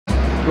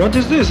What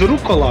is this?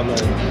 Rucola, man.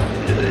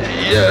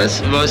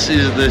 Yes, was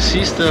is the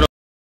sister.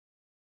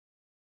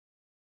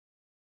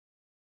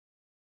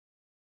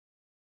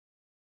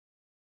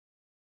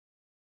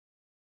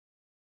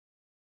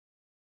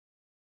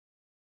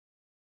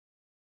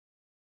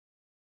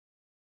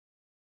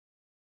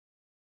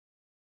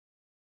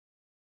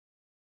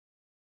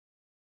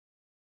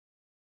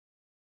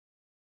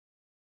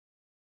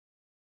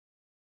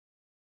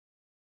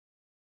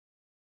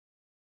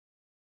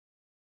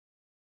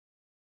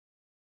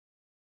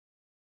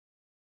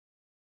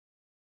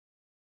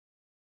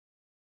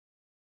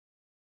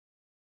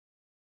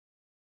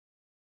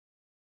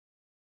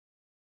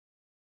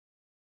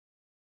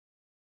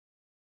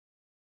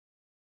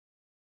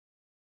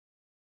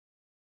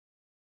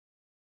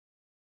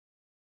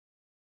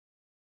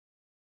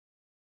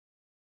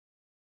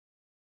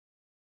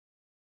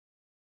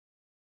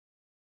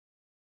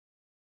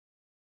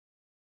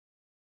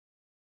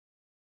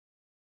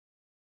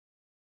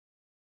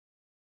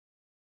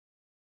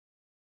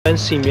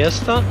 Fancy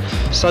mjesta.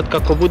 Sad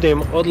kako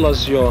budem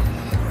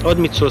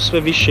odmicao sve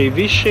više i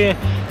više,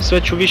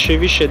 sve ću više i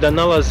više da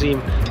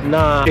nalazim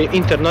na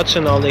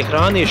internacionalne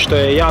hrane, što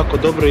je jako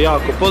dobro i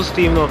jako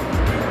pozitivno.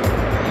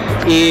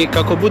 I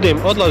kako budem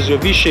odlazio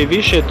više i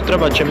više,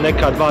 treba će mi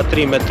neka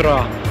 2-3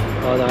 metra,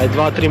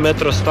 2-3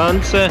 metro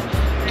stance.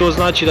 To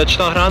znači da će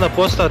ta hrana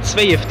postati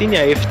sve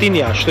jeftinija i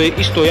jeftinija, što je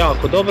isto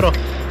jako dobro,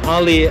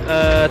 ali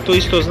to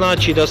isto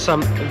znači da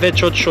sam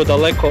već otišao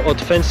daleko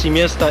od fancy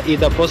mjesta i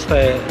da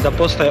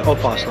postaje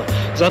opasno.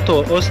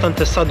 Zato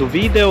ostanite sad u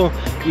videu.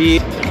 I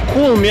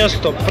cool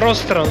mjesto,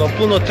 prostrano,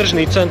 puno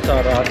tržnih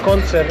centara,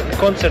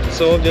 koncert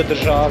se ovdje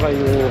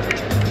održavaju,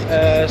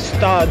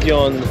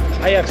 stadion,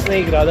 Ajax ne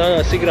igra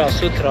danas, igra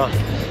sutra.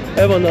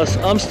 Evo nas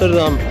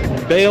Amsterdam,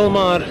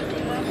 Bijlmera.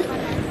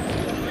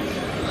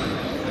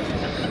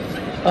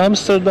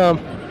 Amsterdam,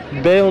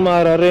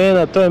 Bijlmera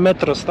arena, to je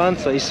metro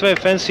stanca i sve je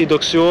fancy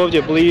dok si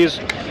ovdje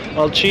blizu,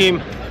 ali čim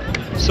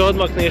se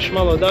odmakneš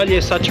malo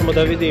dalje, sad ćemo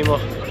da vidimo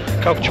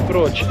kako ću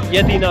proći.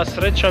 Jedina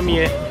sreća mi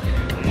je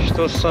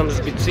što sam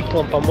s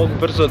biciklom pa mogu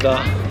brzo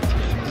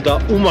da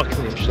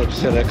umaknem, što bi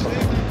se reklo.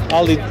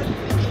 Ali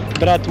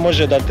brat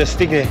može da te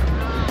stigne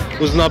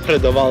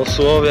uznapredovali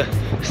su ove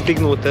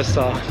stignute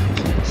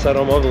sa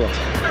romobilom.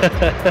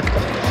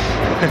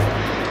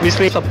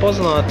 Mislim da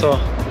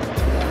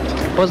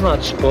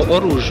poznat po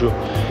oružju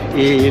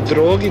i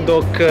drogi,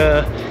 dok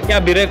ja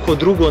bih rekao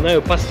drugo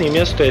najopasnije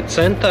mjesto je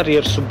centar,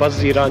 jer su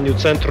bazirani u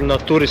centru na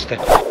turiste.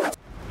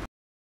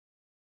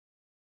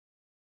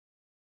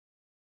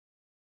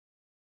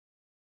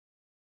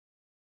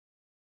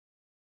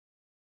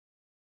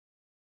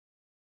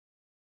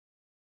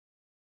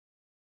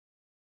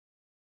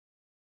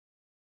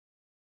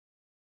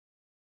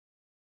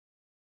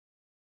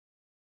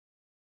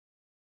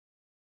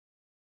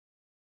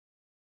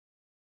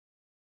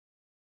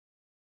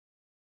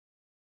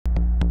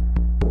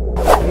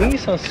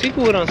 Nisam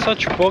siguran, sad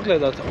ću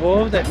pogledat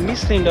ovdje,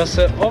 mislim da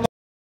se ova...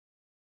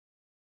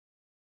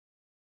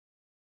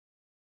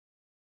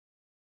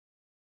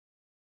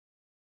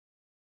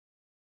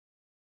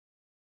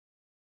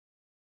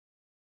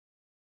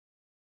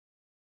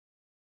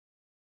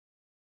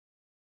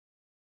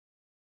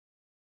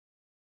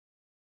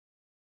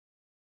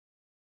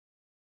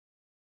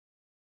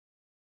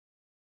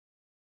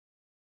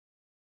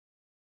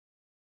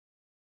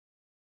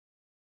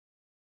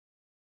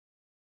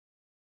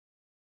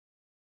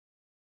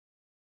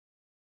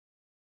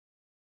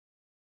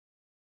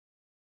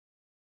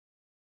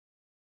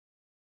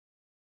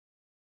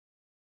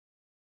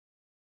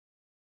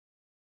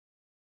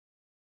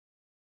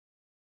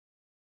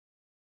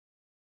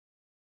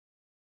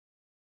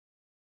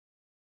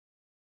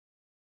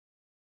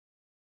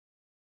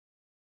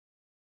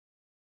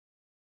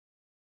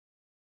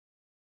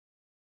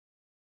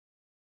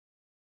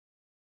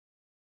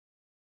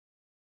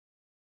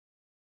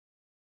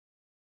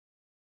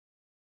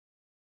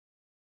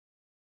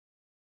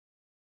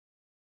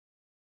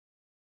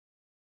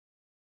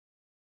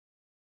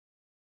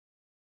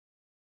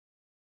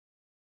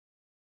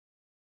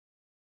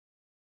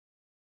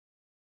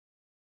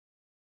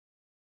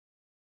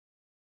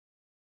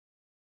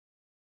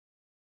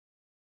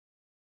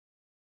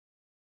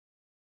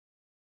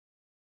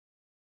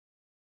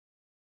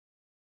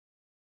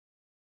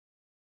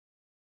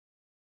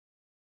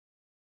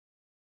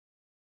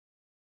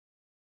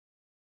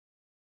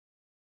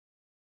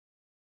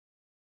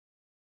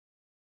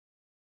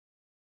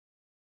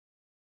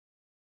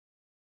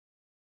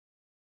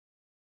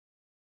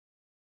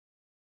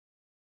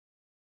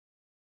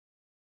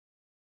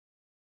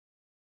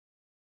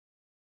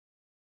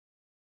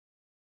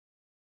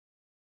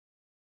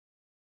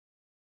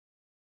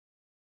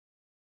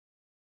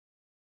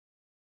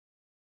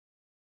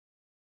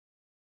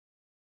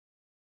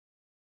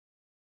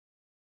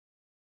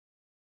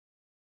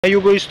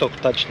 Jugoistok,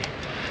 tačnije.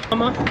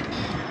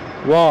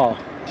 Wow.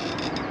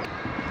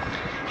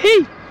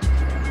 Hey!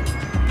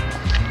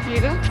 Here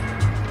you go.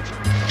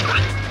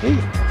 Hey.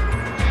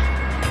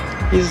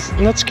 Is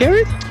not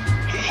scared?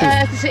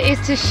 She.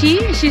 It's a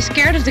she. She's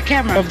scared of the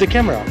camera. Of the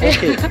camera.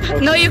 Okay.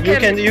 No, you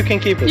can. You can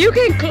keep it. You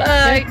can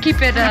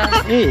keep it.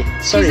 Hey,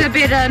 sorry. She's a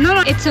bit.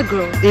 No, it's a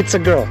girl. It's a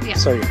girl. Yeah.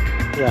 Sorry.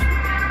 Yeah.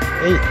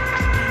 Hey,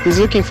 he's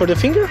looking for the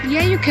finger.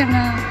 Yeah, you can.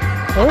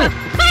 Oh.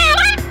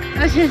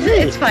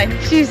 It's fine.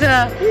 She's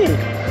Hey.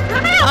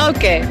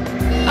 okay.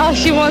 Oh,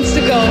 she wants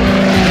to go.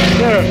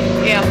 Sure.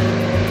 Yeah.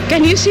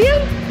 Can you see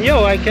her?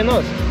 Yo, I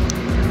cannot.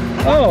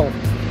 Oh.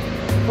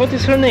 What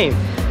is her name?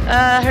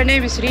 Her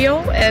name is Rio,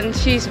 and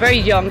she's very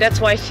young. That's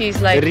why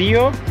she's like.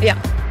 Rio. Yeah.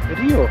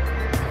 Rio.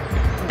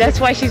 That's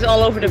why she's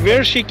all over the place.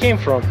 Where she came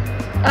from?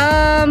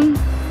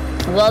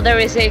 Well, there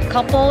is a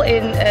couple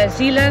in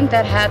Zealand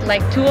that had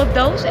like 2 of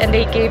those, and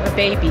they gave a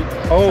baby.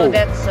 Oh, so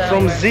that's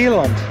from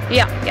Zealand.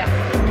 Yeah, yeah.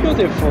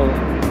 Beautiful.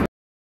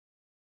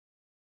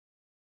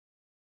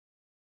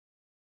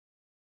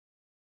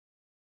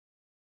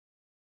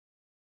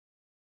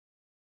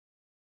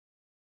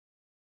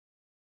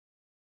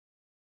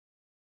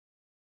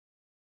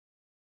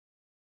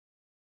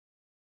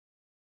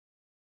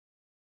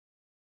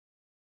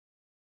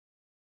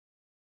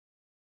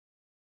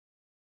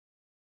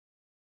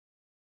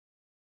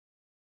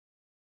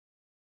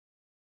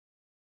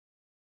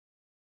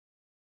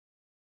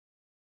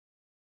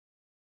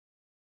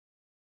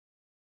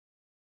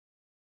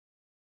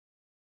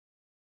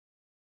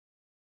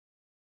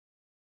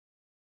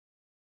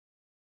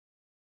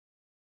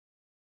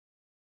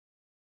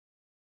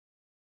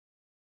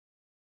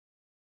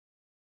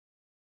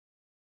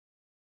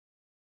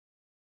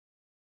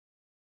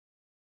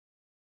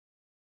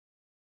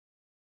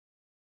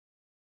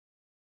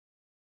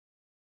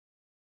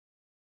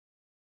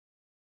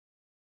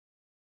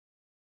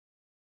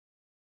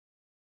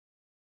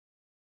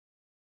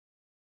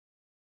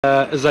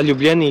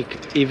 Zaljubljenik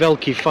i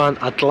veliki fan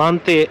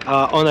Atlante,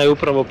 a ona je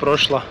upravo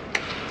prošla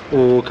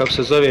u, kako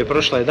se zove,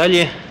 prošla je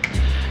dalje,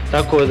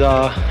 tako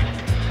da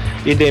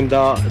idem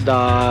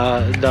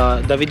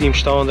da vidim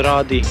šta on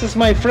radi. This is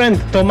my friend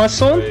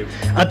Thomason,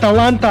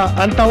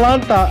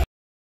 Atalanta.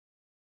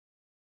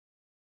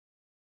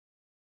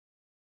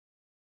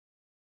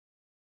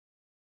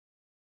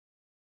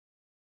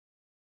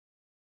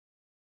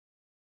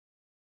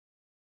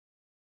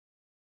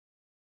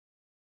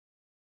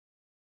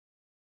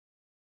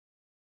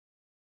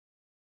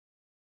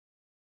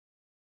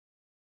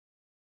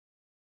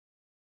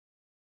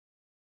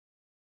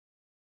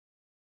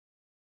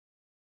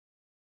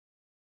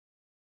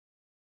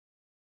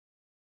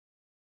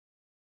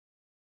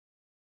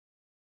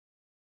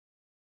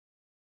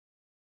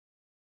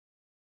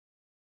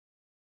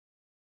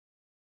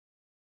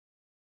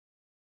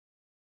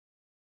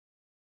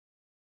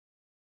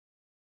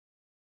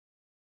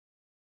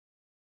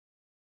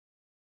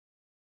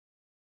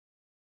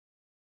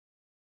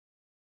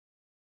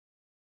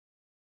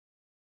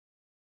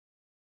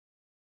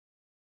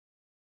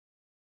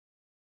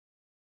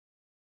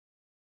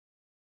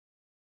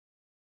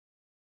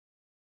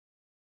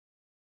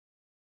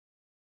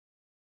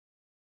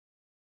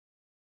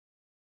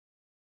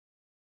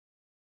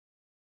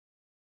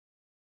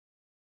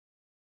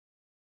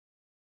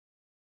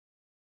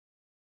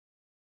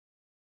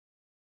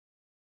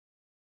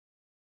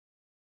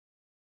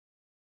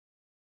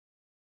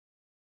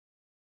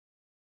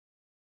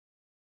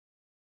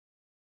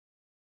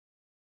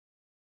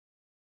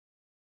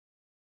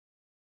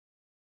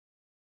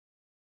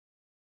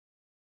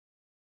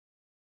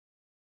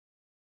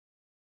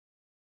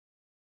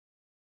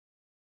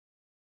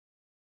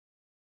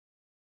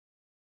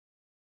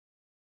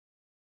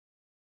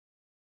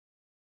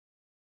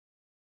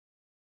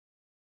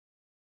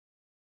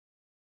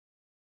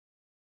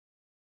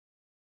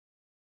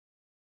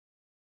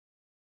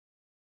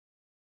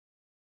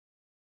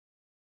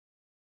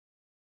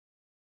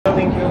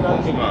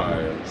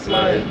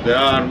 Smile. The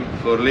arm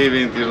for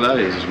living till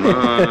life.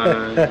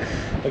 Smile.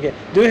 Okay.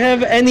 Do you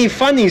have any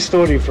funny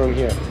story from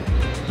here?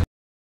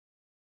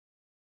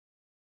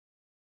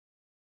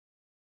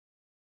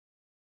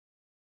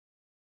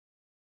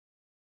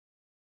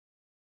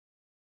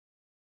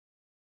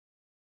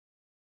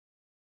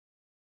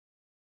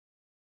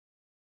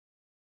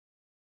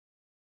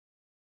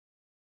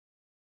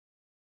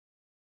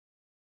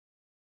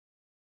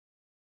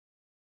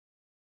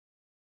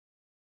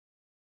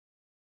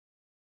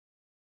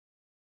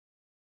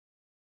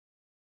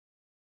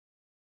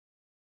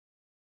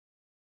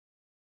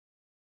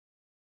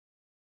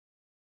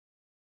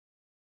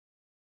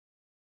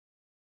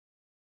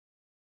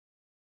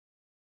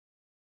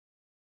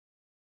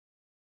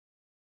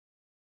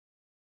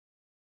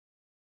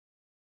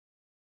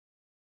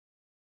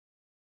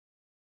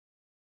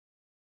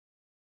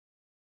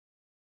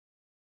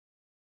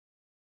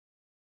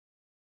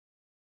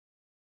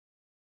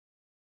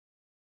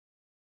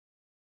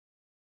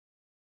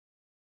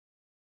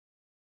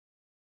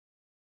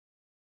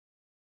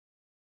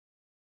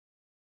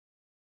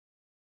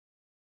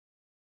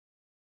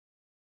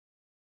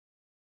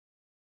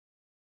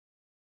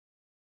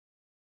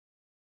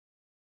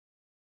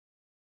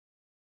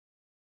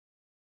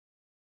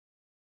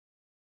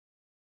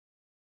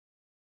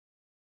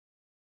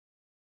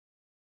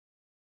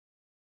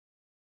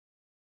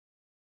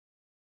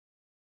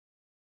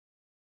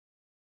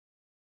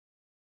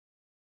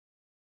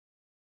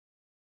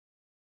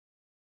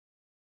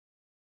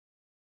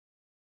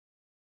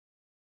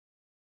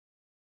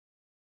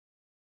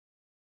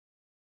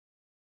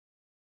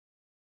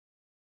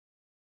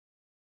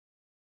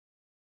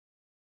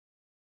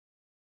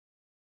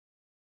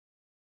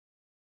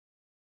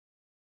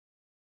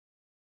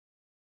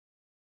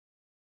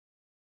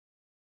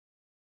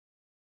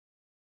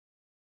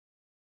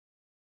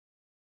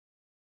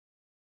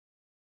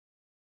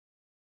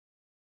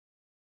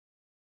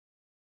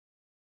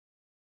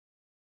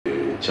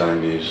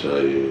 Chinese,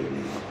 I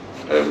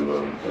have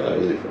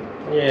everything.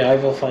 Yeah, I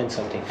will find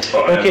something.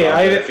 Oh, Okay,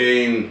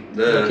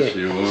 yes,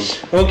 you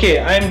want. Okay,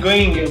 I'm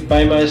going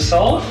by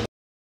myself.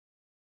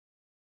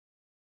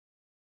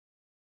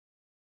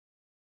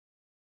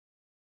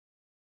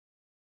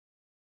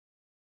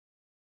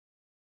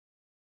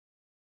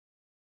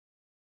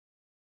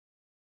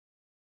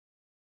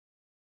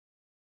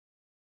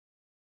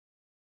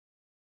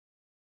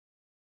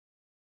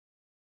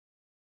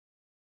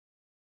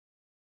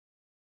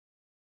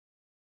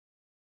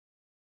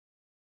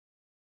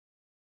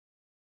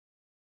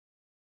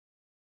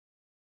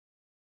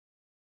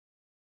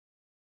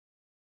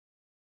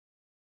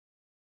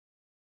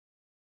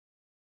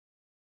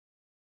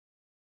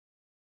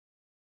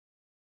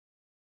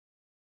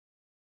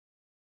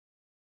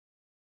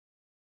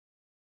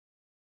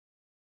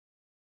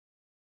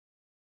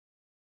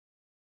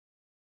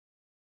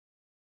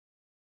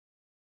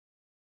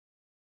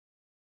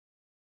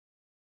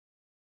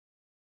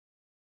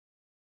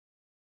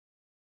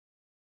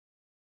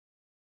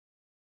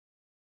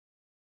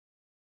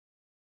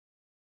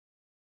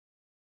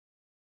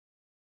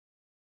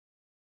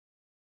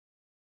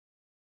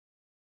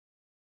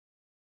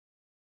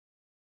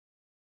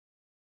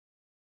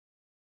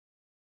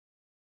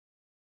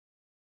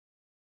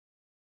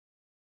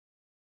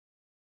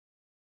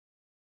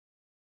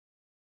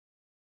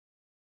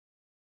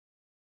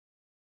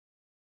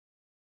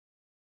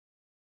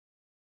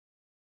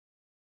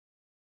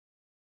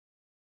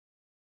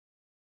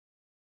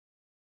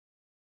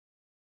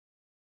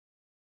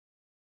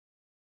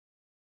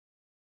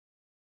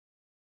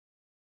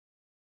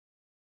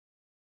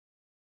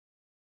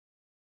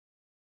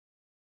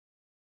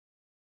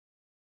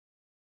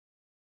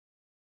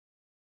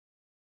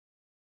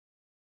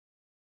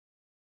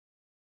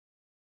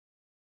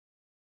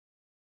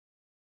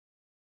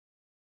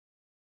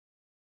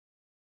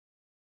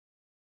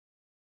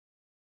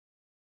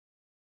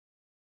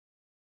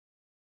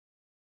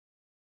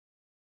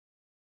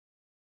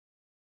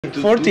 To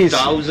 40s.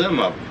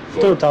 2000,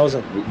 for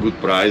 2000. good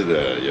price,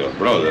 your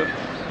brother.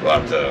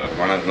 But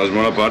one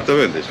small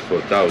apartment is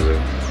 4,000.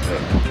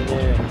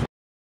 Yeah.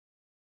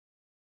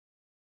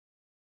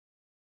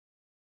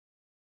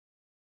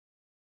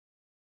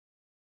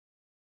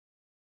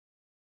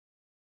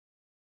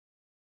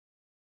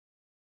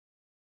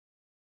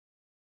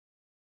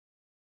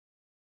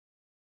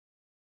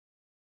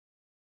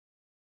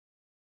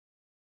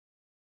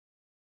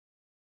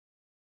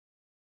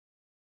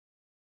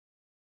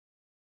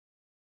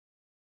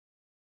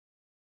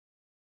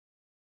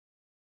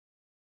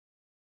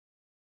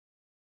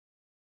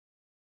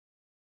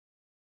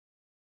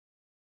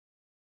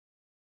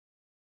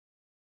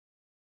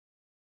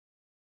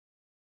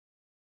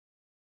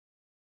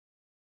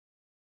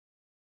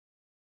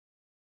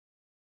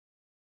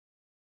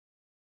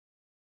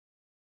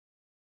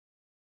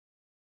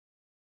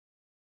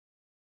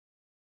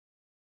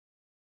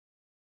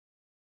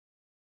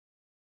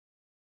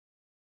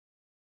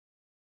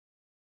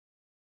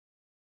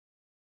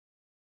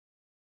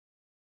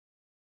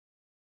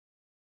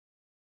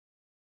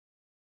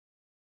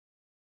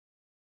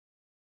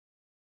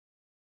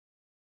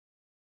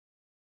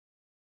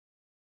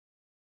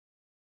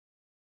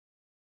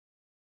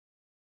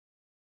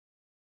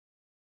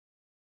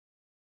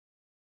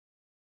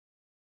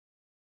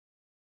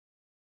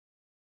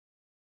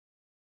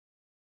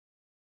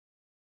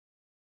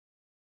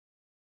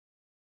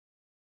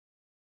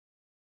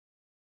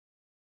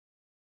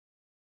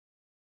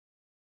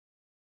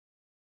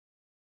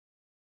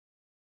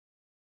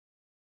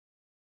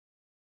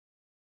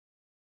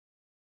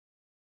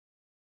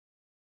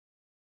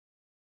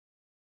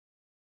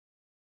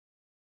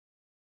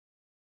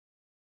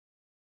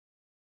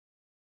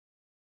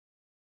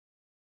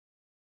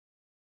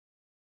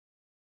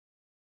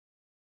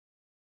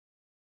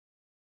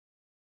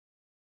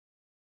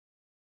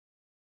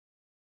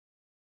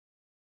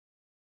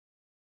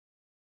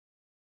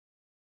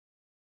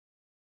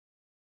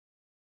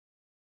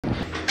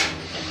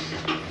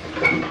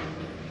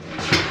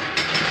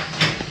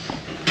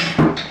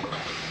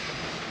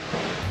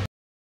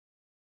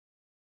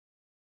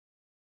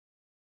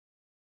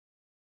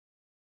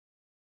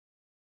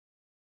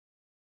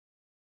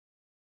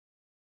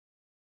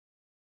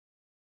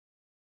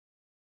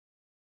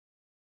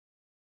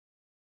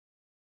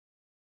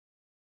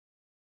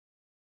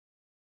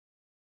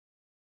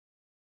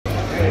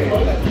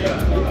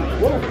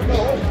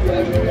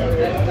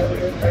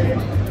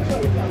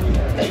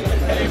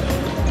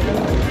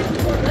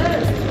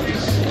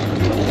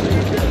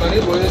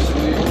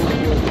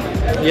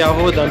 Ja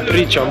hodam,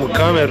 pričam u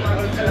kameru,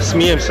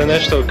 smijem se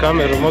nešto u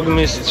kameru, mogu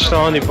misliti šta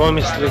oni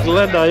pomisli.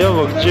 Gledaj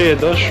ovo gdje je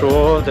došao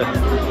ovdje.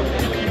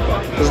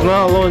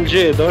 Zna li on gdje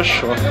je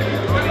došao?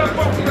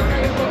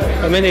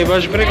 A meni je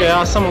baš briga,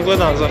 ja samo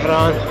gledam za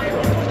hranu.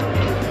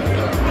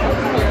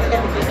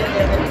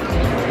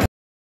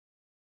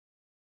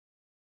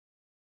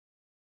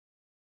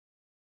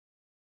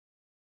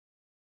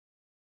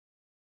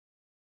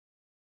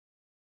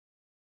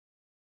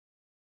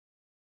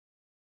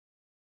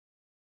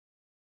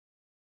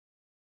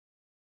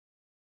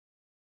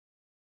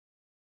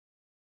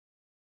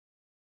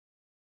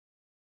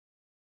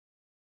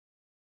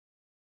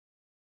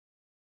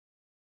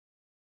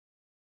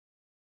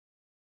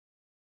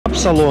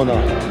 kapsalona.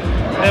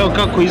 Evo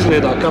kako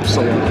izgleda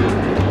kapsalon.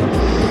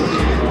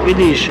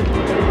 Vidiš,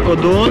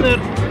 doner,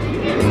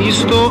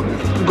 isto,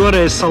 gore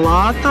je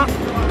salata,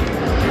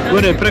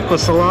 gore je preko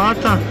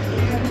salata,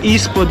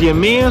 ispod je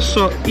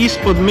meso,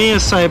 ispod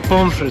mesa je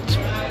pomfrit.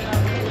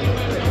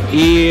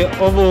 I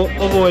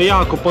ovo je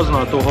jako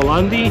poznato u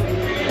Holandiji,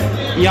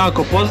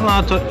 jako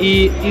poznato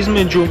i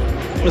između,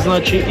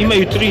 znači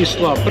imaju tri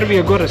sloja. Prvi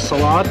je gore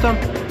salata,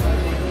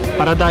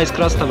 paradajz,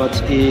 krastavac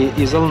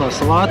i zelena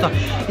salata,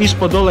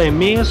 ispod dole je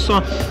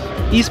meso,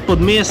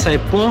 ispod mesa je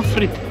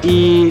pomfrit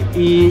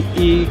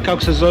i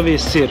kako se zove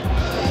sir.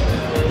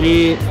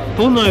 I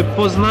puno je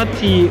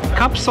poznatiji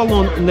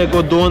kapsalon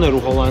nego doner u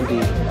Holandiji.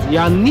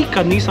 Ja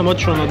nikad nisam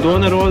otišao na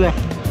doner ovdje.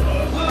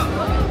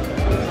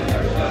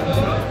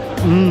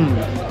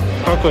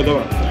 Kako je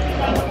dobar.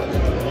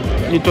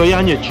 I to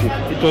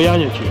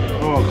janjeći.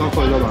 O,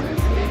 kako je dobar.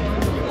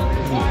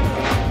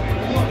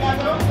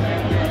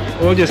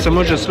 Ovdje se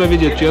može sve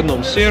vidjeti u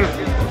jednom: sir,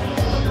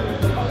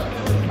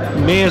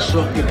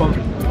 meso i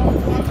pomfrit.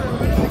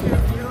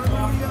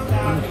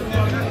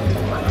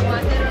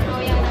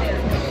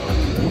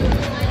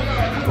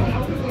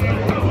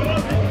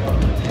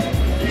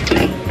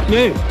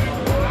 Ne.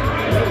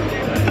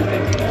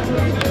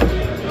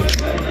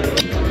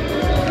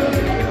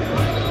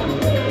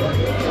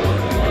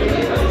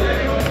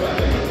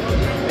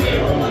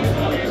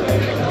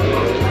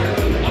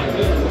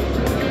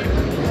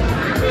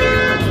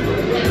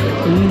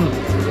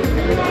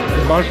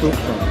 Baš lukno.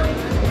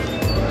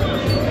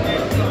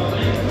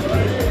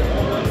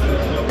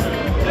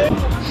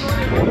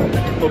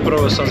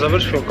 Upravo sam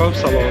završio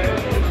kapsalon.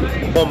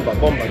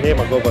 Bomba,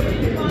 nema govora.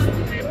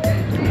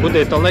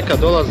 Budete li nekad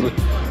dolazili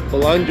u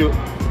Holandiju,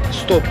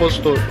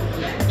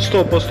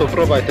 100%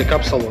 probajte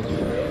kapsalon.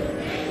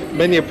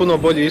 Meni je puno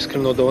bolje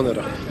iskreno od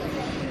donera.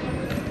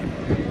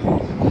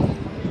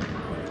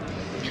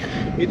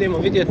 Idemo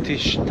vidjeti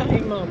šta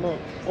imamo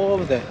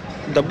ovdje.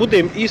 Da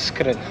budem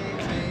iskren,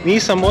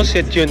 nisam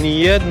osjetio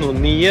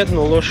ni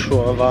jednu lošu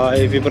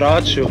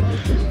vibraciju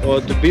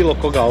od bilo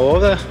koga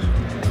ovdje.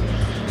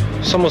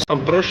 Samo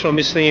sam prošao,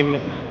 mislim,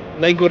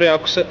 najgore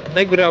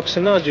ako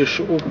se nađeš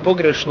u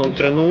pogrešnom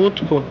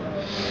trenutku,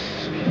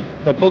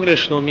 na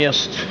pogrešnom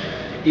mjestu.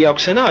 I ako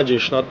se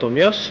nađeš na tom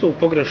mjestu u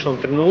pogrešnom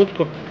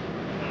trenutku,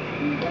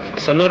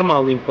 sa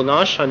normalnim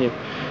ponašanjem,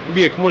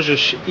 uvijek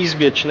možeš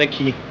izbjeći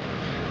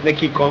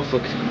neki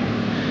konflikt.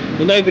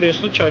 U najgorem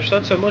slučaju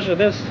šta se može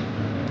desiti?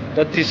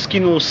 Da ti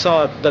skinu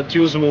sat, da ti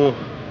uzmu,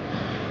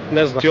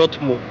 ne znam, ti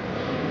otmu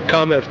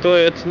kamer. To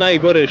je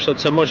najgore što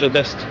se može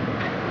desiti.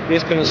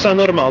 Iskreno, sa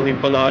normalnim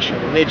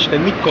ponašanjem. Nećete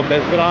niko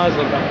bez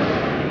razloga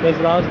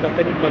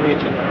te niko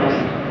neće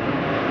napasti.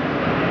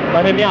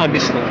 Barem ja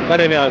mislim.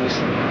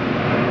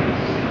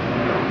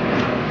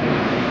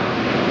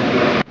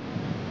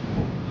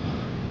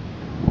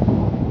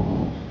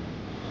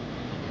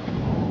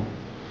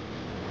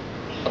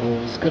 Ovo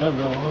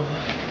zgrada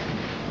ovdje.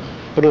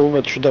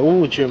 Prvo ću da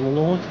uđem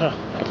unutra,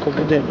 ako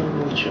budem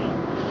uđeo.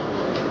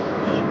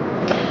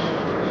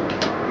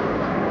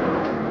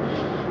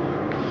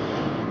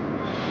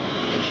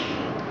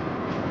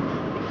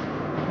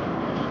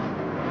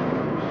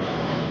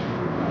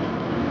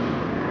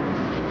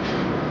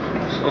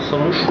 Sad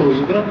sam ušao u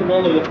zgradu,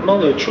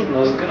 malo je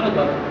čudna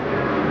zgrada.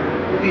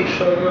 Vidiš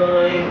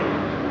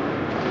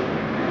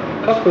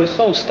kako je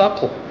sve u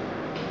staklu.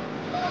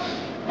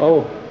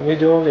 Ovo,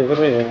 vidi ovdje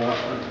vrije,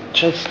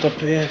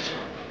 405,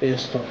 508,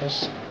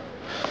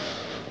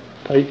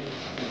 aj,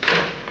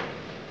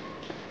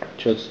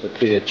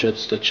 405,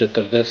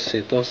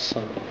 448.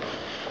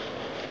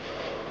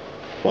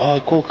 Wow,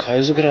 kolika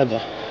je zgrada.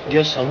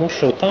 Gdje sam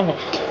ušao tamo?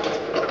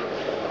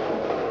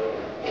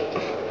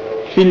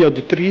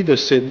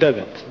 1039,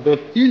 do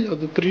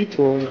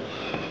 1030.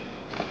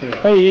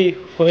 Hej,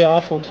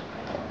 goedenavond.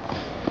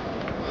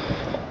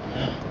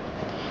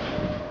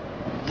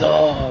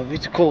 Da,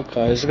 vidi kolika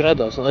je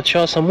zgrada. Znači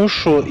ja sam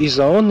ušao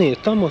iza one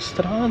tamo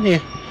strane.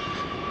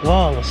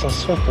 Vamo sam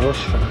sve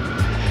prošao.